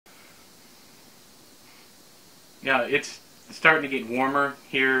Yeah, it's starting to get warmer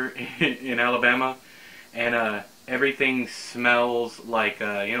here in Alabama, and everything smells like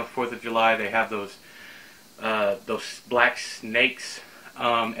 4th of July. They have those black snakes.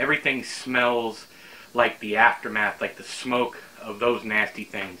 Everything smells like the aftermath, like the smoke of those nasty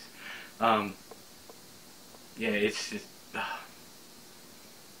things. Yeah, it's just.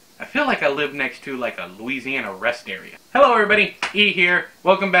 I feel like I live next to like a Louisiana rest area. Hello everybody, E here.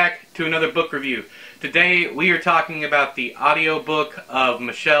 Welcome back to another book review. Today we are talking about the audiobook of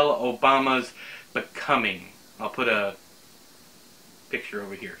Michelle Obama's Becoming. I'll put a picture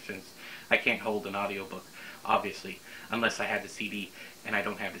over here since I can't hold an audiobook, obviously, unless I had the CD, and I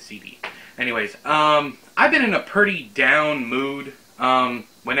don't have the CD. Anyways, I've been in a pretty down mood.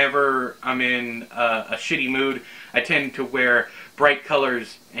 Whenever I'm in a shitty mood, I tend to wear bright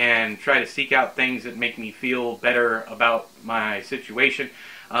colors and try to seek out things that make me feel better about my situation.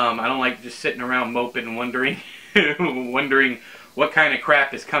 I don't like just sitting around moping and wondering what kind of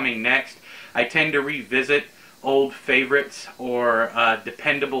crap is coming next. I tend to revisit old favorites or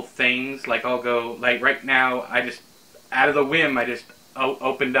dependable things. Like I'll go, like right now, I just, out of the whim, I just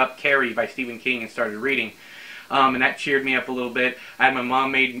opened up Carrie by Stephen King and started reading. And that cheered me up a little bit. I had my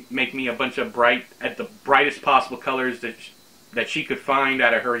mom make me a bunch of the brightest possible colors that she could find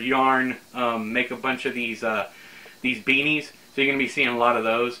out of her yarn. Make a bunch of these beanies. So you're going to be seeing a lot of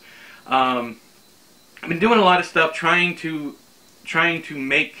those. I've been doing a lot of stuff trying to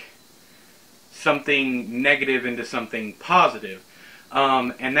make something negative into something positive.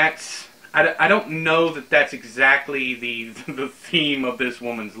 And that's, I don't know that that's exactly the theme of this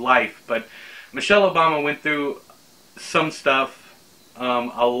woman's life, but Michelle Obama went through some stuff,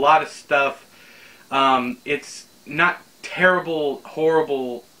 a lot of stuff. It's not terrible,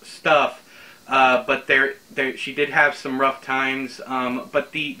 horrible stuff, but she did have some rough times.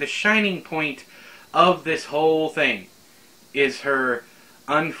 But the shining point of this whole thing is her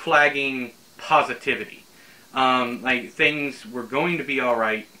unflagging positivity. Like, things were going to be all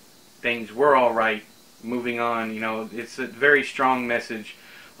right. Things were all right. Moving on, it's a very strong message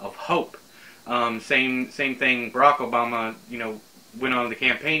of hope. Same thing Barack Obama, went on the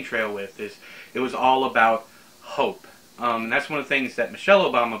campaign trail with. It was all about hope. And that's one of the things that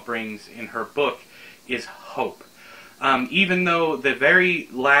Michelle Obama brings in her book is hope. Even though the very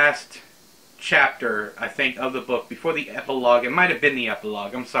last chapter, I think, of the book, before the epilogue, it might have been the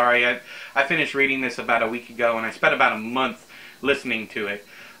epilogue. I'm sorry, I finished reading this about a week ago, and I spent about a month listening to it.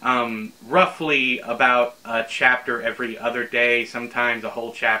 Roughly about a chapter every other day, sometimes a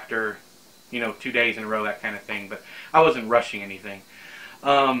whole chapter, 2 days in a row, that kind of thing. But I wasn't rushing anything.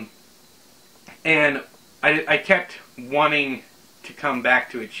 And I kept wanting to come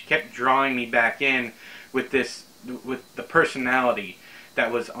back to it. She kept drawing me back in with the personality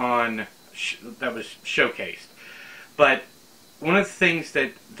that was showcased. But one of the things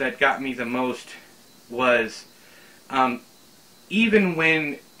that got me the most was, even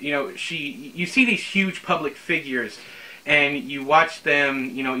when, you see these huge public figures, and you watch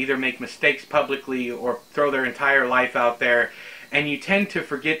them, either make mistakes publicly or throw their entire life out there, and you tend to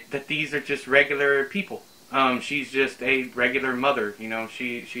forget that these are just regular people. She's just a regular mother,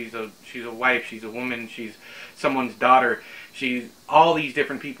 she's a wife, she's a woman, she's someone's daughter, she's all these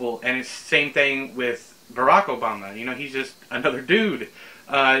different people. And it's the same thing with Barack Obama. He's just another dude.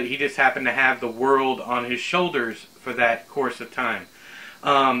 He just happened to have the world on his shoulders for that course of time.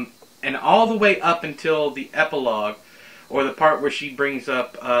 And all the way up until the epilogue, or the part where she brings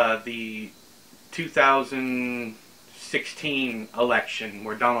up the 2016 election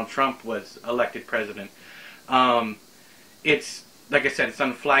where Donald Trump was elected president. It's, like I said, it's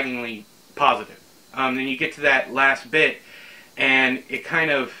unflaggingly positive. Then you get to that last bit, and it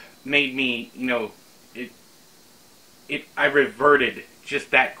kind of made me, I reverted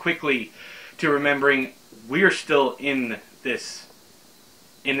just that quickly to remembering we're still in this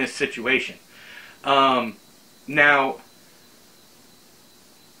situation. Now,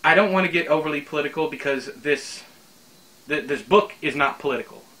 I don't want to get overly political because this book is not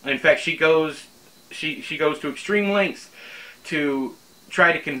political. In fact, she goes to extreme lengths to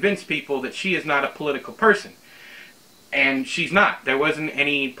try to convince people that she is not a political person. And she's not. There wasn't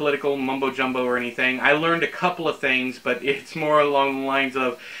any political mumbo-jumbo or anything. I learned a couple of things, but it's more along the lines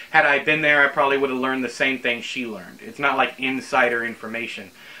of, had I been there, I probably would have learned the same thing she learned. It's not like insider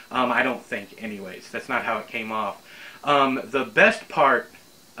information. I don't think, anyways. That's not how it came off. The best part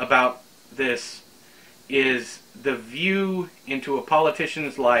about this is the view into a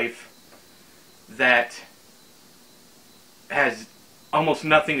politician's life that has almost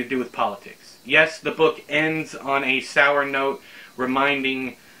nothing to do with politics. Yes, the book ends on a sour note,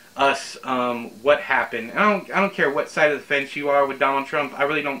 reminding us what happened. I don't care what side of the fence you are with Donald Trump. I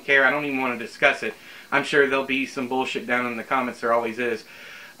really don't care. I don't even want to discuss it. I'm sure there'll be some bullshit down in the comments. There always is.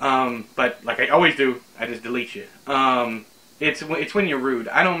 But like I always do, I just delete you. It's when you're rude.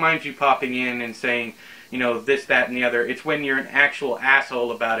 I don't mind you popping in and saying, you know, this, that, and the other. It's when you're an actual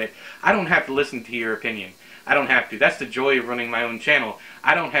asshole about it. I don't have to listen to your opinion. I don't have to. That's the joy of running my own channel.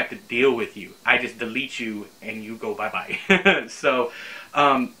 I don't have to deal with you. I just delete you and you go bye-bye. So,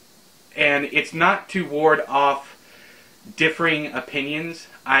 and it's not to ward off differing opinions.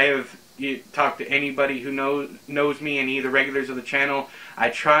 I have talked to anybody who knows me, any of the regulars of the channel. I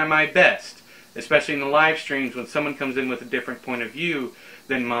try my best, especially in the live streams when someone comes in with a different point of view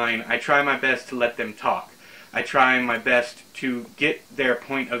than mine. I try my best to let them talk. I try my best to get their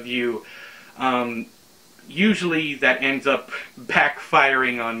point of view. Usually that ends up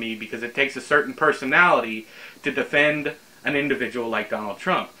backfiring on me because it takes a certain personality to defend an individual like Donald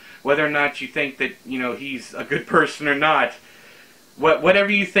Trump. Whether or not you think that, you know, he's a good person or not,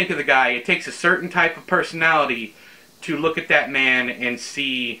 whatever you think of the guy, it takes a certain type of personality to look at that man and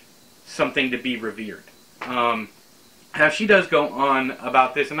see something to be revered. Now, she does go on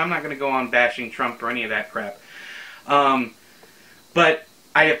about this, and I'm not going to go on bashing Trump or any of that crap. But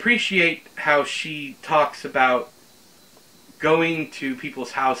I appreciate how she talks about going to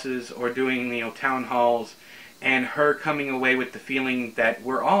people's houses or doing, you know, town halls, and her coming away with the feeling that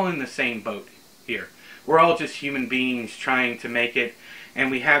we're all in the same boat here. We're all just human beings trying to make it, and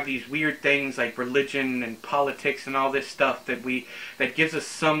we have these weird things like religion and politics and all this stuff that gives us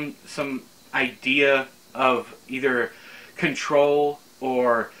some idea of either control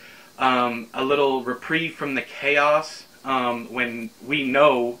or a little reprieve from the chaos. When we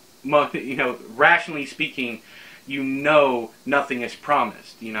know, you know, rationally speaking, you know nothing is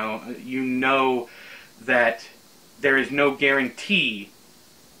promised. You know that there is no guarantee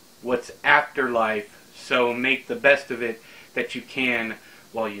what's afterlife. So make the best of it that you can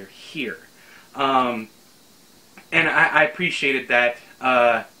while you're here. And I appreciated that.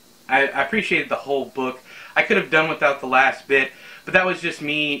 I appreciated the whole book. I could have done without the last bit, but that was just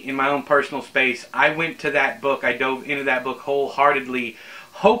me in my own personal space. I went to that book. I dove into that book wholeheartedly,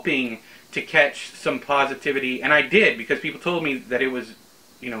 hoping to catch some positivity, and I did, because people told me that it was,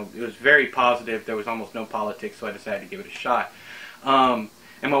 you know, it was very positive. There was almost no politics, so I decided to give it a shot.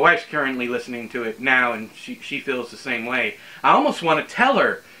 And my wife's currently listening to it now, and she feels the same way. I almost want to tell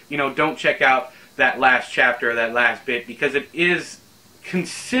her, you know, don't check out that last chapter or that last bit, because it is,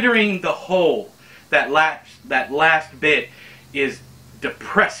 considering the whole, that last bit is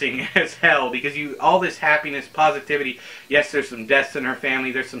depressing as hell, because all this happiness, positivity, yes, there's some deaths in her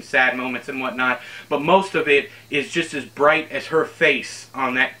family, there's some sad moments and whatnot, but most of it is just as bright as her face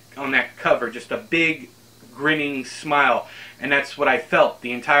on that cover, just a big grinning smile. And that's what I felt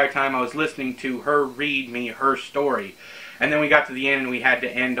the entire time I was listening to her read me her story. And then we got to the end and we had to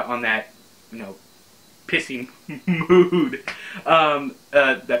end on that, you know, pissy mood,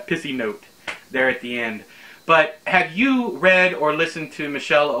 that pissy note there at the end. But have you read or listened to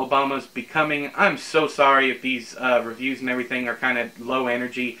Michelle Obama's Becoming? I'm so sorry if these reviews and everything are kind of low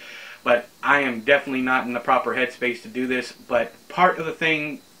energy, but I am definitely not in the proper headspace to do this. But part of the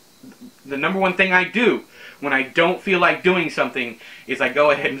thing, the number one thing I do when I don't feel like doing something is I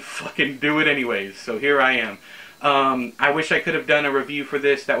go ahead and fucking do it anyways. So here I am. I wish I could have done a review for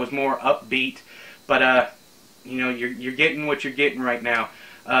this that was more upbeat, but you know, you're getting what you're getting right now.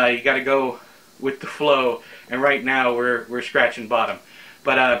 You got to go with the flow, and right now we're scratching bottom.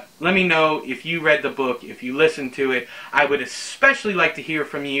 But let me know if you read the book, if you listened to it. I would especially like to hear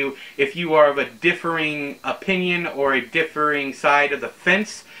from you if you are of a differing opinion or a differing side of the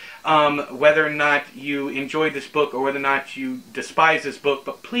fence, whether or not you enjoyed this book or whether or not you despise this book.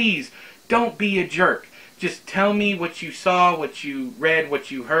 But please don't be a jerk. Just tell me what you saw, what you read,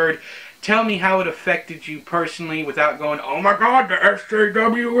 what you heard. Tell me how it affected you personally without going, oh my God, the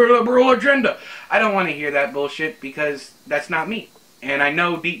SJW liberal agenda. I don't want to hear that bullshit, because that's not me. And I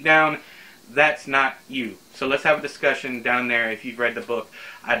know deep down that's not you. So let's have a discussion down there if you've read the book.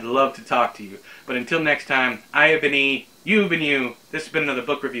 I'd love to talk to you. But until next time, I have been E, you've been you. This has been another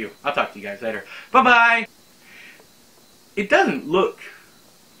book review. I'll talk to you guys later. Bye-bye! It doesn't look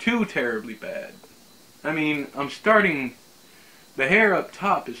too terribly bad. I mean, the hair up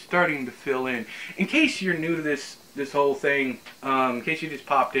top is starting to fill in. In case you're new to this whole thing, in case you just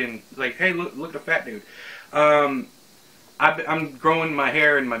popped in, like, hey, look at the fat dude. I'm growing my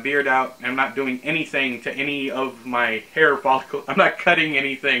hair and my beard out, and I'm not doing anything to any of my hair follicles. I'm not cutting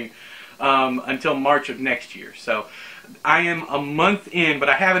anything until March of next year. So I am a month in, but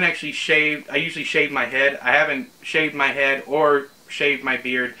I haven't actually shaved. I usually shave my head. I haven't shaved my head or shaved my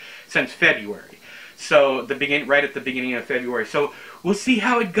beard since February. So right at the beginning of February. So we'll see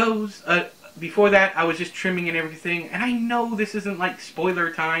how it goes. Before that, I was just trimming and everything, and I know this isn't like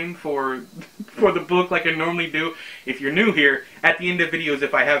spoiler time for the book like I normally do. If you're new here, at the end of videos,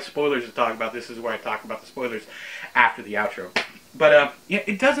 if I have spoilers to talk about, this is where I talk about the spoilers after the outro. But yeah,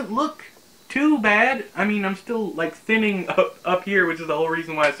 it doesn't look too bad. I mean, I'm still like thinning up here, which is the whole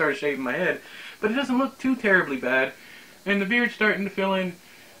reason why I started shaving my head. But it doesn't look too terribly bad, and the beard's starting to fill in.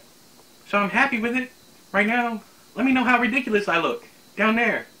 So I'm happy with it right now. Let me know how ridiculous I look down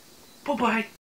there. Bye-bye.